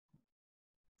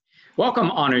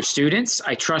Welcome, honor students.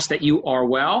 I trust that you are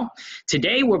well.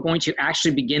 Today, we're going to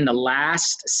actually begin the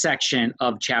last section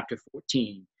of chapter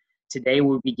 14. Today,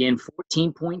 we'll begin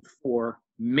 14.4,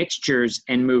 mixtures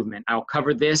and movement. I'll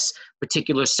cover this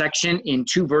particular section in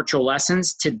 2 virtual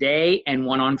lessons, today and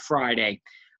one on Friday.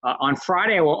 On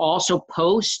Friday, I will also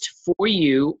post for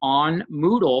you on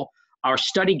Moodle our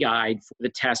study guide for the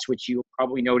test, which you'll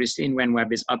probably notice in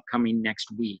RenWeb is upcoming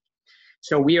next week.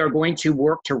 So we are going to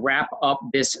work to wrap up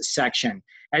this section.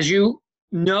 As you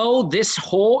know, this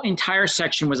whole entire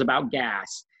section was about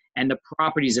gas and the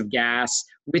properties of gas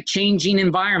with changing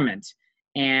environment.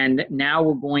 And now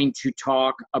we're going to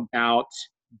talk about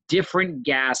different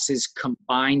gases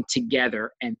combined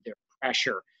together and their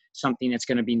pressure, something that's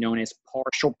going to be known as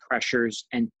partial pressures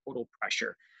and total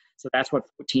pressure. So that's what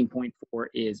 14.4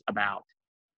 is about.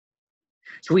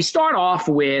 So we start off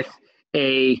with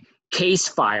a case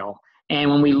file. And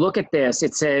when we look at this,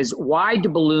 it says, why do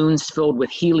balloons filled with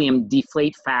helium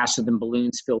deflate faster than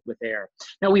balloons filled with air?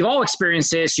 Now, we've all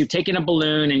experienced this. You've taken a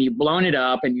balloon and you've blown it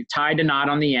up and you tied a knot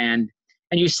on the end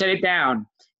and you set it down.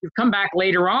 You've come back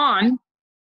later on,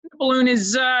 the balloon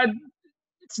is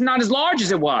it's not as large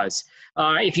as it was.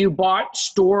 If you bought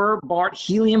store-bought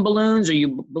helium balloons or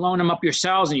you've blown them up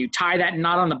yourselves and you tie that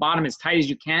knot on the bottom as tight as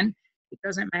you can, it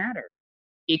doesn't matter.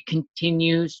 It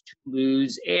continues to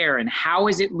lose air. And how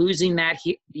is it losing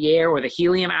the air or the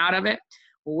helium out of it?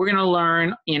 Well, we're going to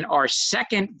learn in our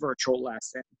second virtual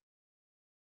lesson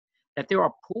that there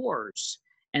are pores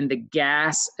and the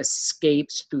gas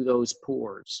escapes through those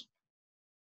pores.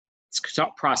 It's a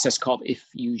process called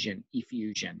effusion.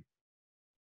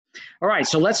 All right,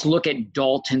 so let's look at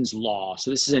Dalton's law. So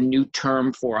this is a new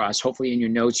term for us. Hopefully in your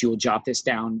notes you will jot this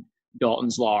down.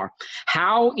 Dalton's law.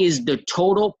 How is the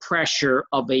total pressure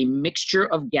of a mixture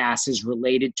of gases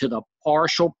related to the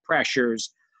partial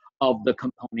pressures of the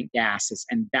component gases?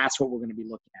 And that's what we're going to be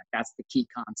looking at. That's the key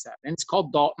concept. And it's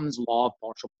called Dalton's law of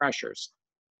partial pressures.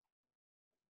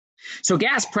 So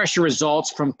gas pressure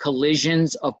results from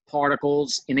collisions of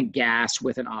particles in a gas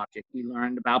with an object. We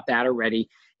learned about that already.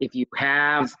 If you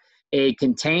have a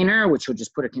container, which we'll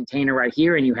just put a container right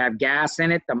here, and you have gas in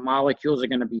it, the molecules are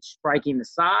going to be striking the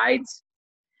sides,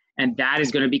 and that is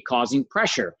going to be causing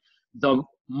pressure. The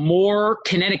more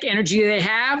kinetic energy they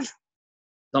have,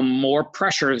 the more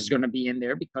pressure is going to be in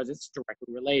there because it's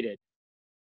directly related.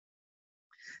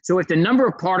 So if the number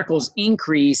of particles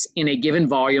increase in a given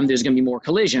volume, there's going to be more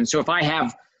collision. So if I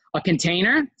have a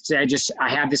container, say I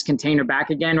have this container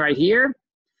back again right here,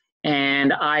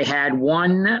 and I had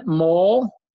 1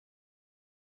 mole,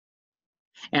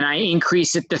 and I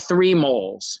increase it to 3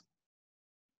 moles.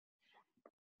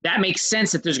 That makes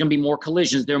sense that there's going to be more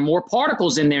collisions. There are more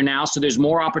particles in there now, so there's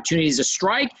more opportunities to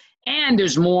strike, and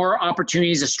there's more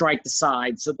opportunities to strike the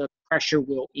side, so the pressure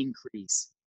will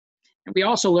increase. And we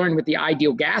also learned with the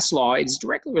ideal gas law, it's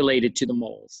directly related to the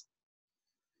moles.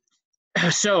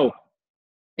 So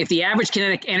if the average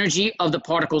kinetic energy of the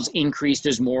particles increase,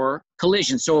 there's more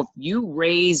collision. So if you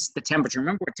raise the temperature,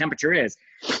 remember what temperature is.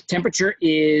 Temperature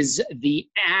is the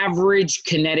average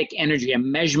kinetic energy, a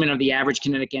measurement of the average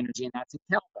kinetic energy, and that's in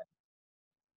Kelvin.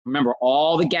 Remember,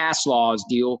 all the gas laws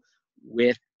deal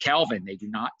with Kelvin. They do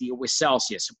not deal with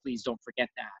Celsius, so please don't forget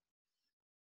that.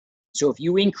 So if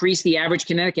you increase the average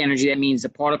kinetic energy, that means the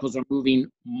particles are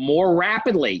moving more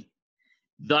rapidly.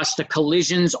 Thus, the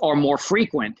collisions are more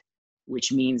frequent,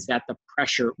 which means that the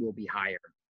pressure will be higher.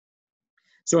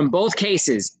 So in both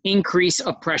cases, increase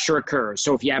of pressure occurs.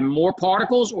 So if you have more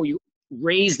particles or you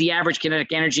raise the average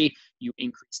kinetic energy, you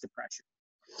increase the pressure.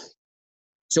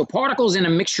 So particles in a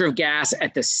mixture of gas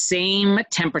at the same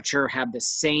temperature have the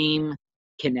same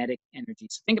kinetic energy.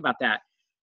 So think about that.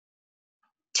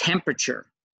 Temperature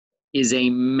is a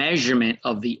measurement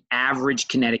of the average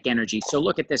kinetic energy. So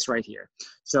look at this right here.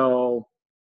 So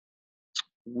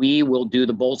we will do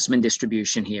the Boltzmann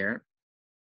distribution here,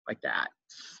 like that.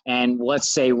 And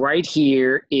let's say right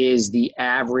here is the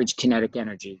average kinetic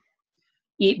energy.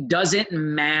 It doesn't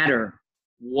matter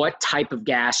what type of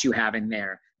gas you have in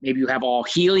there. Maybe you have all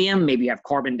helium, maybe you have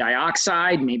carbon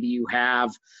dioxide, maybe you have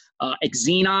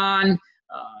xenon,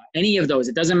 any of those,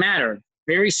 it doesn't matter.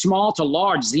 Very small to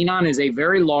large, xenon is a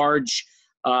very large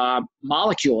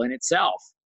molecule in itself.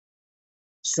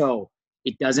 So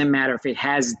it doesn't matter if it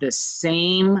has the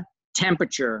same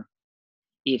temperature,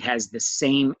 it has the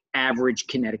same average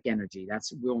kinetic energy.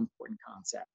 That's a real important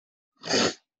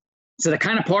concept. So the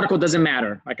kind of particle doesn't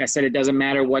matter. Like I said, it doesn't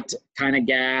matter what kind of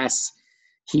gas,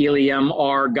 helium,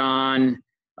 argon,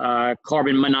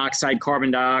 carbon monoxide, carbon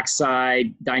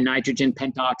dioxide, dinitrogen,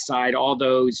 pentoxide, all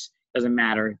those, doesn't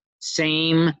matter.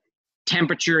 Same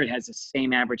temperature, it has the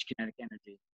same average kinetic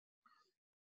energy.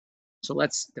 So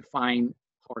let's define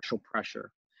partial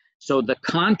pressure. So the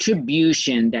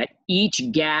contribution that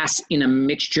each gas in a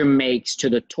mixture makes to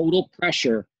the total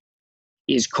pressure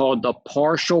is called the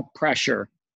partial pressure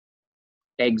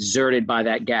exerted by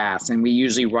that gas. And we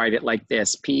usually write it like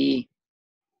this, P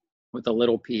with a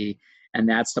little p, and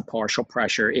that's the partial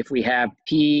pressure. If we have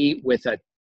P with the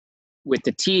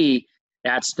T,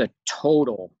 that's the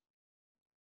total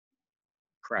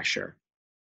pressure.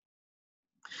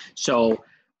 So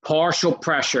partial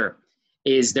pressure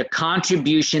is the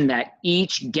contribution that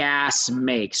each gas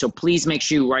makes. So please make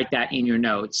sure you write that in your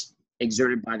notes,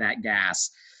 exerted by that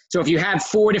gas. So if you have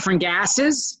 4 different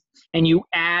gases and you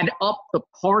add up the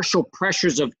partial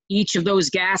pressures of each of those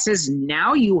gases,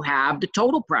 now you have the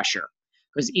total pressure,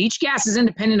 because each gas is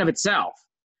independent of itself.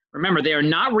 Remember, they are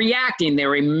not reacting,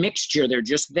 they're a mixture, they're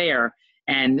just there,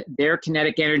 and their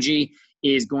kinetic energy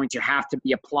is going to have to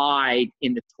be applied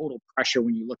in the total pressure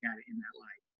when you look at it in that light.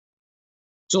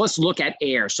 So let's look at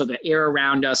air. So the air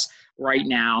around us right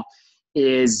now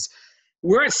is,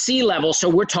 we're at sea level, so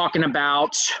we're talking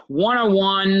about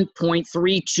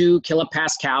 101.32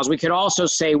 kilopascals. We could also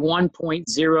say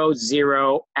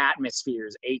 1.00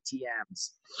 atmospheres, ATMs.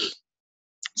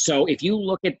 So if you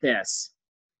look at this,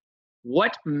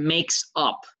 what makes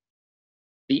up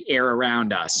the air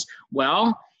around us?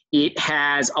 Well, it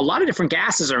has a lot of different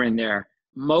gases are in there.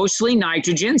 Mostly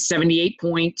nitrogen,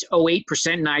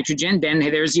 78.08% nitrogen. Then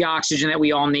there's the oxygen that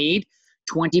we all need,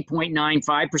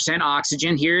 20.95%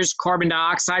 oxygen. Here's carbon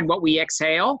dioxide, what we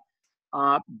exhale,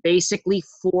 basically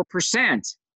 4%.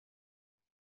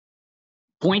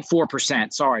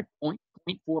 0.4%, sorry,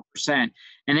 0.4%.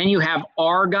 And then you have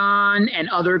argon and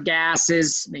other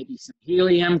gases, maybe some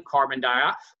helium, carbon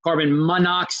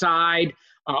monoxide,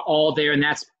 all there, and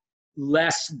that's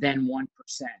less than 1%.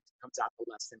 Comes out to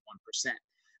less than 1%.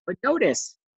 But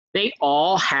notice, they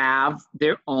all have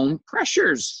their own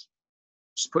pressures.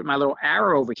 Just put my little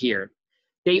arrow over here.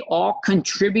 They all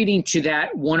contributing to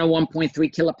that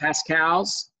 101.3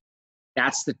 kilopascals.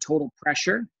 That's the total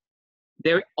pressure.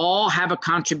 They all have a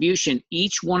contribution.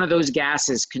 Each one of those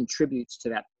gases contributes to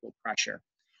that total pressure.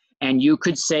 And you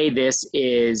could say this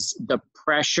is the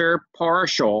pressure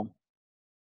partial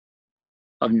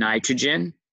of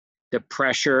nitrogen, the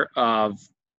pressure of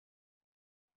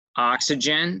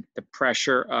oxygen, the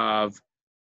pressure of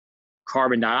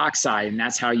carbon dioxide, and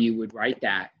that's how you would write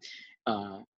that,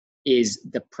 is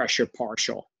the pressure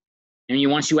partial. And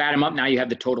once you add them up, now you have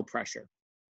the total pressure.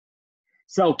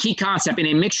 So key concept, in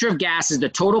a mixture of gases, the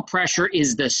total pressure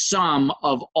is the sum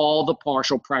of all the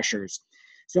partial pressures.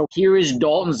 So here is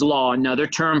Dalton's law, another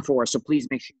term for us, so please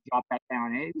make sure you jot that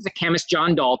down. It was a chemist,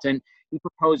 John Dalton, who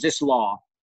proposed this law.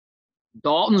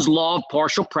 Dalton's law of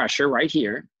partial pressure, right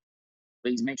here,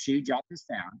 please make sure you jot this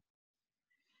down,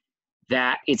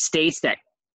 that it states that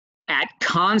at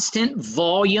constant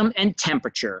volume and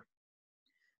temperature,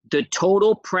 the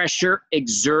total pressure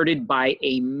exerted by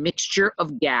a mixture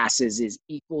of gases is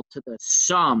equal to the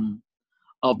sum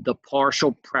of the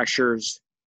partial pressures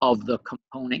of the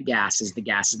component gases, the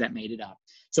gases that made it up.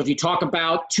 So if you talk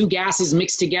about 2 gases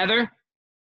mixed together,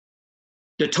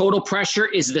 the total pressure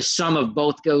is the sum of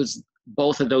both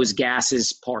of those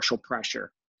gases' partial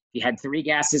pressure. If you had 3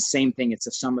 gases, same thing. It's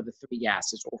the sum of the 3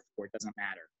 gases, or 4, it doesn't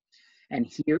matter. And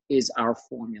here is our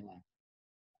formula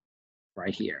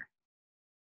right here.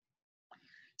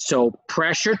 So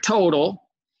pressure total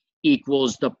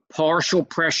equals the partial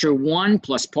pressure 1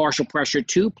 plus partial pressure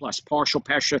 2 plus partial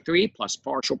pressure 3 plus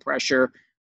partial pressure,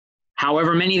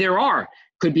 however many there are.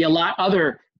 Could be a lot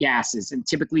other gases. And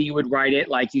typically you would write it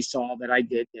like you saw that I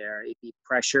did there. It'd be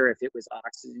pressure, if it was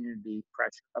oxygen, it'd be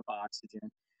pressure of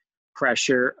oxygen,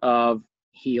 pressure of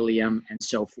helium, and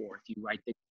so forth. You write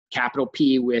the capital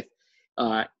P with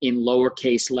in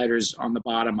lowercase letters on the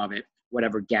bottom of it,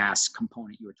 whatever gas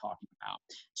component you were talking about.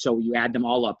 So you add them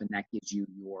all up and that gives you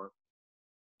your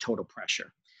total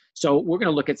pressure. So we're going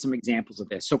to look at some examples of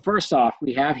this. So first off,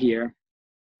 we have here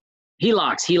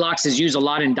HELOX. HELOX is used a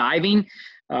lot in diving.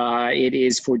 It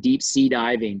is for deep sea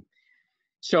diving.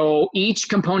 So each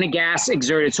component gas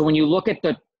exerted, so when you look at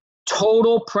the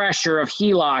total pressure of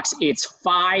HELOX, it's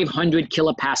 500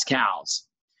 kilopascals.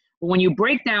 But when you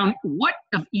break down what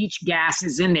of each gas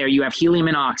is in there, you have helium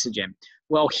and oxygen.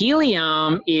 Well,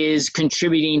 helium is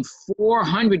contributing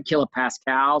 400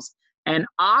 kilopascals and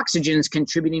oxygen's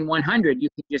contributing 100. You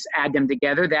can just add them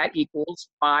together. That equals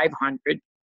 500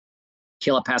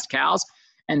 kilopascals.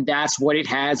 And that's what it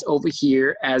has over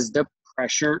here as the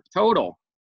pressure total.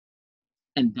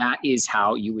 And that is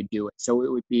how you would do it. So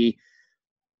it would be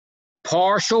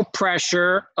partial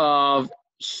pressure of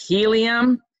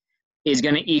helium is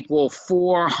going to equal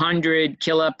 400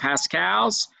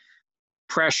 kilopascals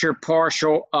pressure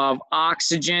partial of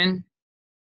oxygen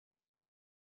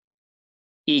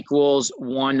equals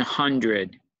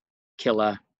 100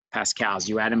 kilopascals.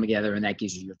 You add them together and that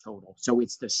gives you your total. So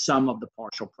it's the sum of the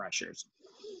partial pressures.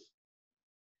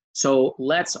 So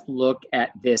let's look at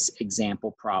this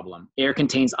example problem. Air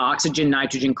contains oxygen,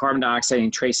 nitrogen, carbon dioxide,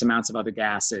 and trace amounts of other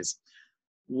gases.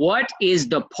 What is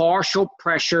the partial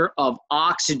pressure of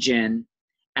oxygen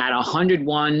at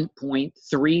 101.30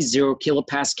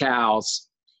 kilopascals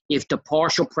if the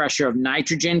partial pressure of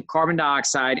nitrogen, carbon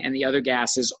dioxide, and the other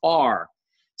gases are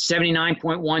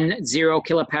 79.10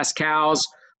 kilopascals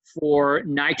for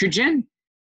nitrogen,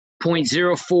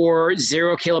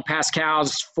 0.040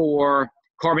 kilopascals for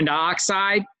carbon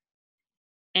dioxide,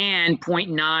 and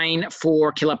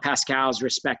 0.94 kilopascals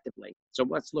respectively. So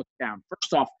let's look down.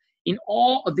 First off, in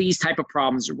all of these type of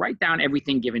problems, write down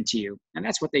everything given to you, and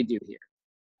that's what they do here.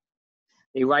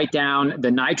 They write down the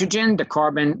nitrogen, the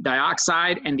carbon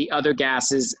dioxide, and the other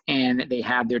gases, and they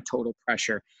have their total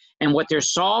pressure. And what they're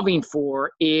solving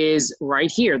for is right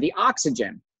here, the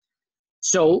oxygen.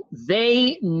 So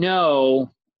they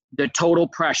know the total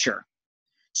pressure.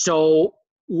 So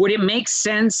would it make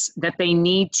sense that they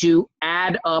need to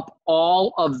add up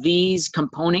all of these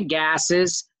component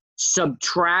gases,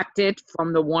 subtract it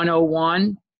from the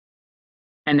 101,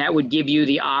 and that would give you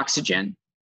the oxygen?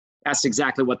 That's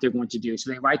exactly what they're going to do.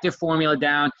 So they write their formula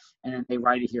down, and then they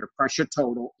write it here. Pressure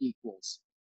total equals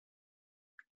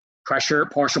pressure,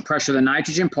 partial pressure of the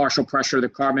nitrogen, partial pressure of the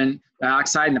carbon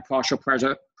dioxide, and the partial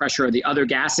pressure of the other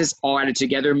gases, all added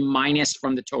together, minus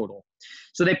from the total.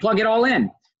 So they plug it all in.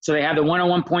 So they have the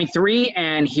 101.3,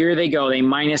 and here they go. They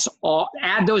minus all,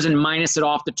 add those and minus it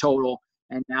off the total,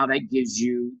 and now that gives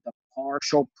you the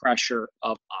partial pressure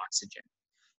of oxygen.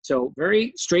 So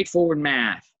very straightforward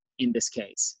math in this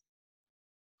case.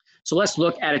 So let's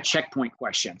look at a checkpoint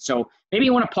question. So maybe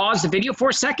you want to pause the video for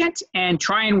a second and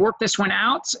try and work this one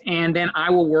out, and then I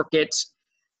will work it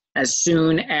as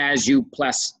soon as you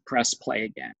press play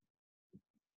again.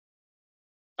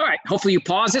 All right, hopefully you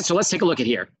pause it. So let's take a look at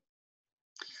here.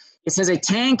 It says a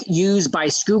tank used by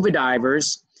scuba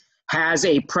divers has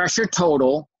a pressure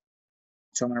total.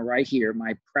 So I'm going to write here,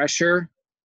 my pressure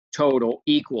total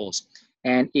equals,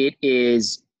 and it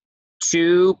is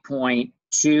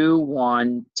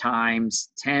 2.21 times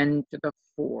 10 to the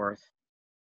 4th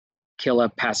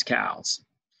kilopascals.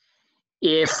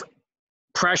 If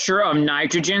pressure of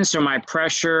nitrogen, so my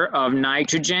pressure of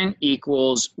nitrogen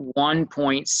equals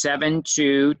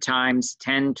 1.72 times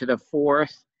 10 to the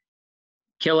 4th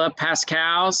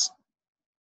kilopascals,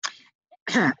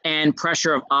 and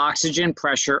pressure of oxygen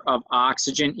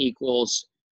equals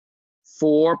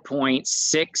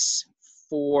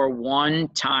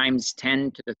 4.641 times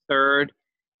 10 to the 3rd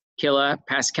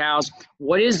kilopascals.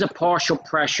 What is the partial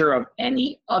pressure of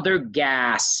any other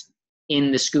gas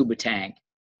in the scuba tank?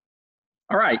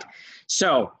 All right,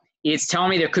 so it's telling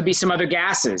me there could be some other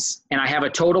gases, and I have a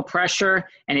total pressure,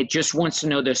 and it just wants to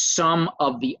know the sum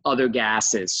of the other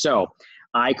gases. So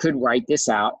I could write this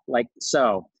out like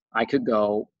so. I could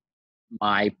go,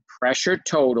 my pressure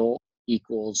total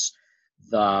equals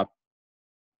the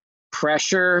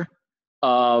pressure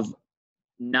of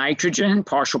nitrogen,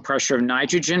 partial pressure of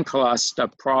nitrogen, plus the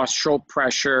partial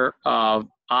pressure of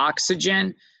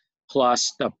oxygen,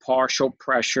 plus the partial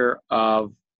pressure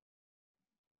of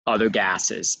other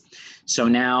gases. So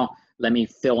now let me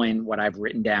fill in what I've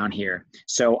written down here.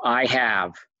 So I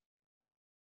have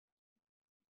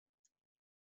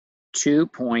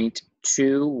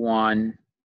 2.21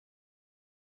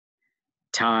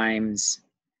 times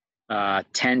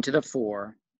 10 to the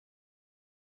 4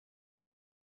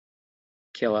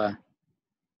 kilopascals.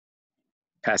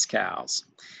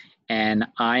 And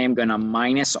I am going to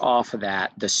minus off of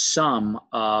that the sum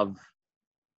of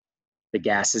the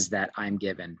gases that I'm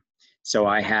given. So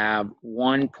I have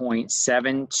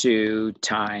 1.72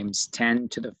 times 10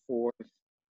 to the 4th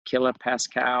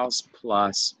kilopascals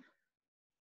plus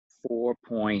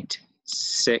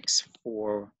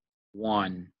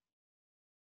 4.641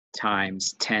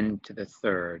 times 10 to the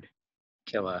 3rd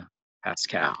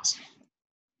kilopascals.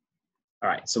 All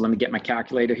right, so let me get my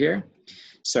calculator here.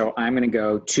 So I'm going to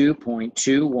go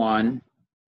 2.21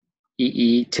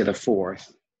 EE to the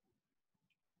 4th.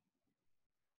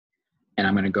 And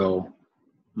I'm going to go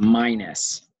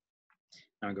minus,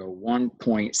 I'm going to go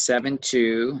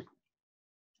 1.72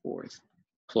 fourth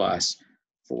plus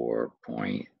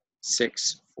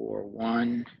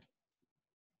 4.641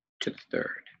 to the 3rd.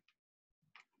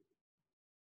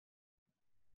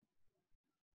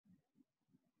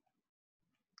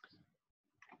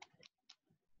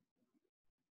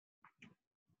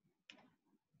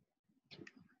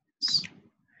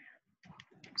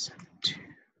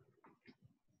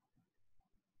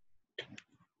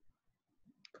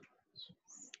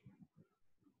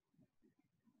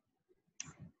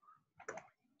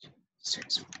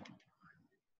 6.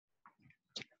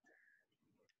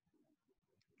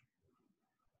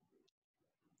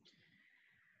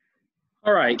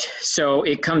 All right, so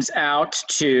it comes out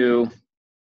to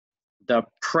the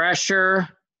pressure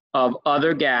of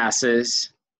other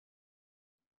gases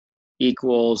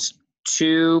equals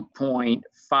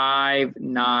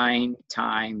 2.59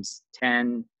 times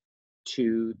 10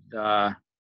 to the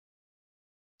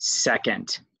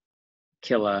second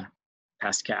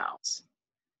kilopascals.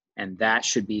 And that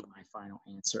should be my final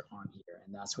answer on here.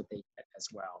 And that's what they get as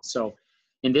well. So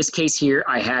in this case here,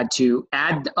 I had to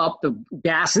add up the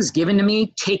gases given to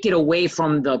me, take it away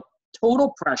from the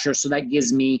total pressure. So that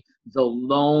gives me the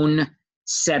lone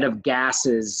set of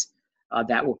gases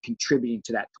that were contributing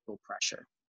to that total pressure.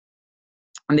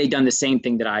 And they've done the same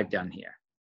thing that I've done here.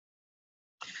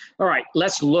 All right,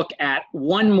 let's look at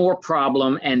one more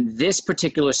problem, and this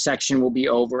particular section will be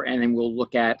over, and then we'll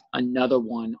look at another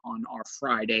one on our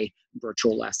Friday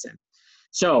virtual lesson.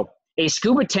 So a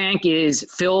scuba tank is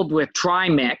filled with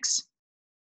trimix,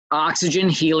 oxygen,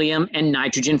 helium, and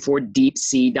nitrogen for deep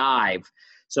sea dive.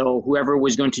 So whoever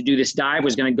was going to do this dive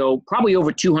was going to go probably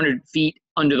over 200 feet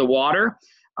under the water,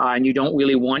 and you don't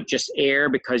really want just air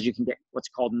because you can get what's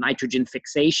called nitrogen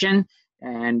fixation,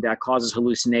 and causes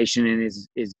hallucination and is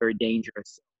very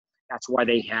dangerous. That's why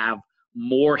they have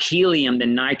more helium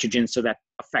than nitrogen so that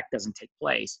effect doesn't take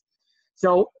place.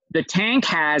 So the tank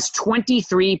has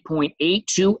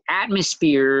 23.82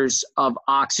 atmospheres of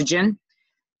oxygen,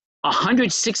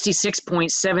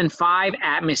 166.75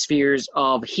 atmospheres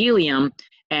of helium,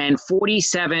 and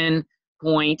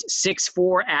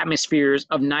 47.64 atmospheres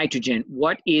of nitrogen.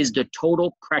 What is the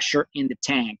total pressure in the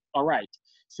tank? All right.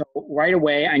 So right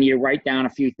away, I need to write down a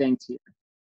few things here.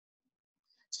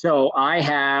 So I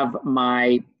have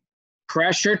my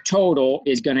pressure total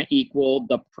is going to equal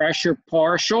the pressure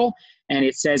partial. And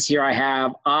it says here I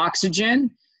have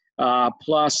oxygen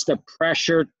plus the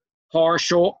pressure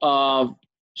partial of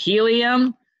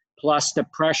helium plus the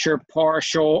pressure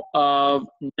partial of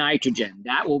nitrogen.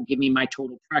 That will give me my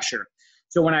total pressure.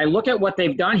 So when I look at what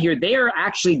they've done here, they are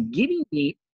actually giving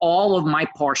me all of my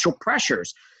partial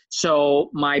pressures. So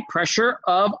my pressure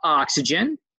of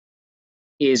oxygen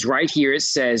is right here. It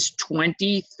says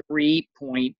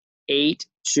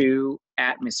 23.82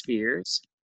 atmospheres.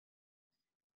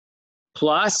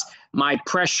 Plus my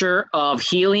pressure of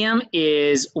helium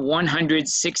is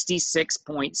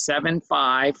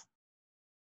 166.75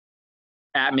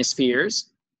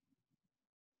 atmospheres.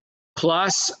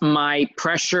 Plus my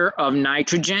pressure of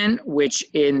nitrogen, which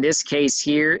in this case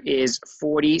here is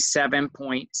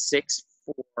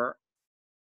 47.64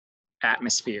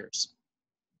 atmospheres.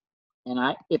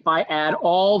 And if I add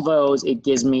all those, it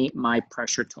gives me my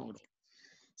pressure total.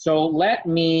 So let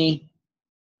me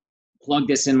plug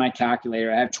this in my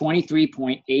calculator. I have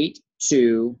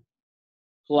 23.82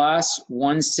 plus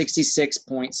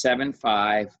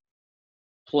 166.75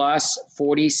 plus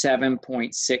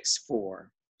 47.64.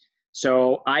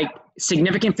 So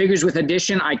significant figures with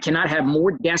addition, I cannot have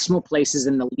more decimal places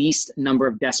than the least number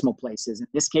of decimal places. In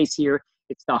this case here,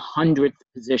 it's the 100th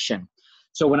position.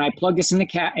 So when I plug this in the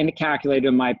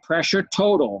calculator, my pressure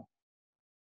total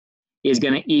is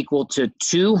going to equal to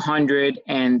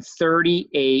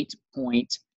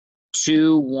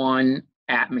 238.21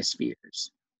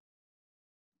 atmospheres.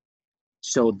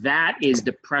 So that is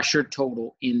the pressure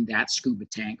total in that scuba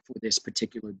tank for this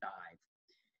particular dive.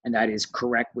 And that is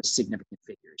correct with significant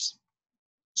figures.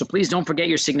 So please don't forget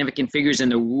your significant figures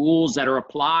and the rules that are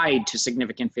applied to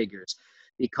significant figures,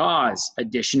 because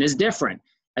addition is different.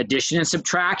 Addition and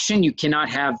subtraction, you cannot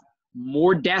have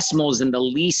more decimals than the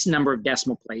least number of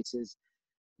decimal places.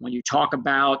 When you talk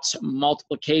about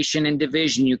multiplication and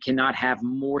division, you cannot have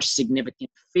more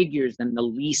significant figures than the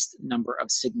least number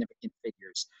of significant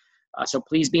figures. So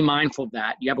please be mindful of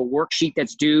that. You have a worksheet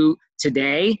that's due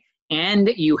today, and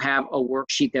you have a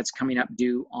worksheet that's coming up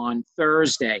due on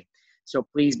Thursday. So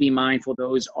please be mindful.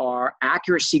 Those are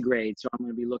accuracy grades. So I'm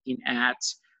going to be looking at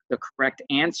the correct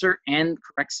answer and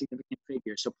correct significant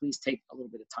figure. So please take a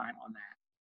little bit of time on that.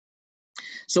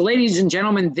 So ladies and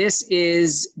gentlemen, this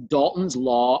is Dalton's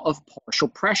law of partial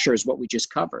pressure is what we just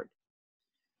covered.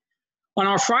 On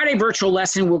our Friday virtual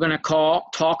lesson, we're going to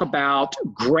talk about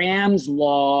Graham's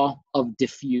law of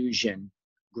diffusion.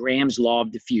 Graham's law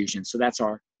of diffusion. So that's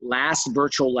our last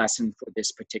virtual lesson for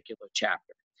this particular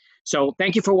chapter. So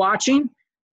thank you for watching.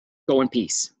 Go in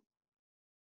peace.